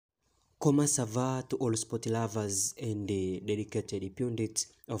Comment ça va to all sport lovers and the dedicated pundits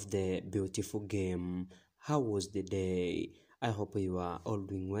of the beautiful game? How was the day? I hope you are all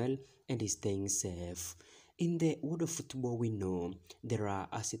doing well and staying safe. In the world of football, we know there are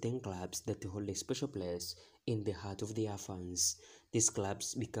certain clubs that hold a special place in the heart of their fans. These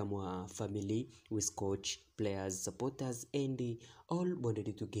clubs become a family with coach, players, supporters, and all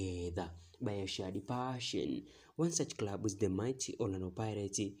bonded together by a shared passion. One such club is the mighty Orlando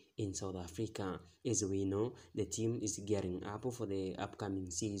Pirates in South Africa. As we know, the team is gearing up for the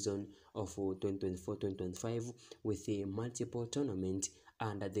upcoming season of 2024-2025 with a multiple tournament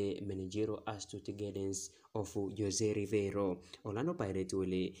under the managerial astute guidance of Jose Rivero. Orlando Pirates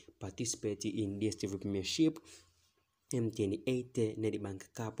will participate in the DStv Premiership, MTN8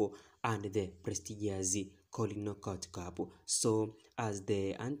 Nedbank Cup, and the prestigious Calling Knockout Cup. So, as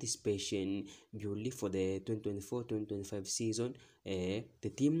the anticipation purely for the 2024-2025 season, the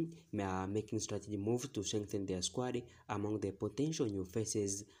team are making strategy moves to strengthen their squad. Among the potential new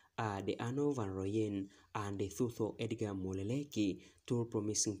faces are the Arno Van Rooyen and the Thutho Edgar Moleleki, two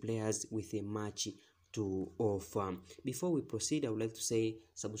promising players with a match to offer. Before we proceed, I would like to say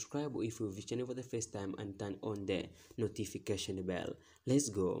subscribe if you've reached channel for the first time and turn on the notification bell. Let's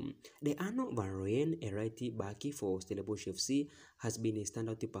go. The Arno Van Rooyen, a right back for Stellenbosch FC, has been a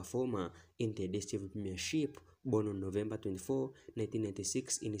standout performer in the DStv Premiership. Born on November 24,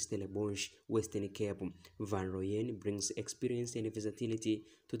 1996 in Stellenbosch, Western Cape, Van Rooyen brings experience and versatility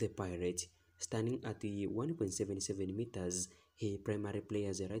to the Pirates. Standing at the 1.77 meters, he primarily plays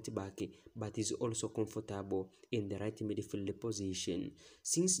as a right back, but is also comfortable in the right midfield position.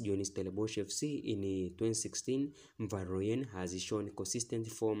 Since joining Stellenbosch FC in 2016, Van Rooyen has shown consistent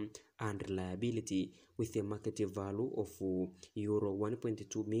form and reliability with a market value of euro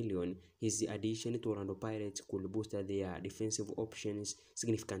 1.2 million. His addition to Orlando Pirates could boost their defensive options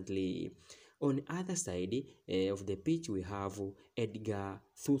significantly. On the other side of the pitch, we have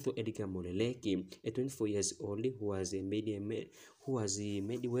Thutho Edgar Moleleki, a 24 years old who has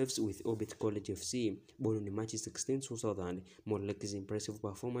made waves with Orbit College FC. Born on March 16, 2000, Moleleki's impressive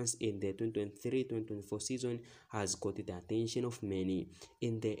performance in the 2023-2024 season has caught the attention of many.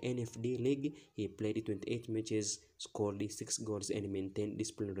 In the NFD League, he played 28 matches, scored 6 goals, and maintained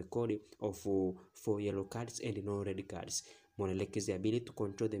discipline record of 4 yellow cards and no red cards. Moleleki's ability to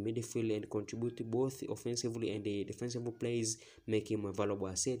control the midfield and contribute both offensively and defensive plays make him a valuable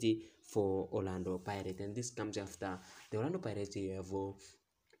asset for Orlando Pirates. And this comes after the Orlando Pirates have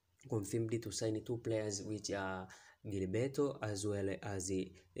confirmed to sign 2 players, which are Gilberto as well as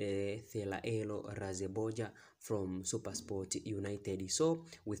Thelaelo Razeboja from Supersport United. So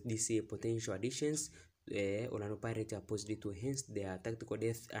with these potential additions, Orlando Pirates are positive to enhance their tactical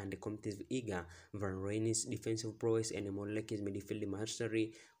depth and competitive eager. Van Rooyen's defensive prowess and Moleleki's midfield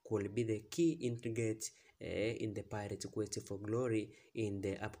mastery could be the key ingredient in the Pirates' quest for glory in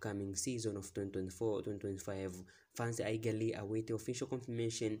the upcoming season of 2024-2025. Fans eagerly await official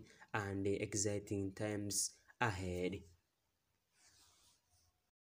confirmation and exciting times ahead.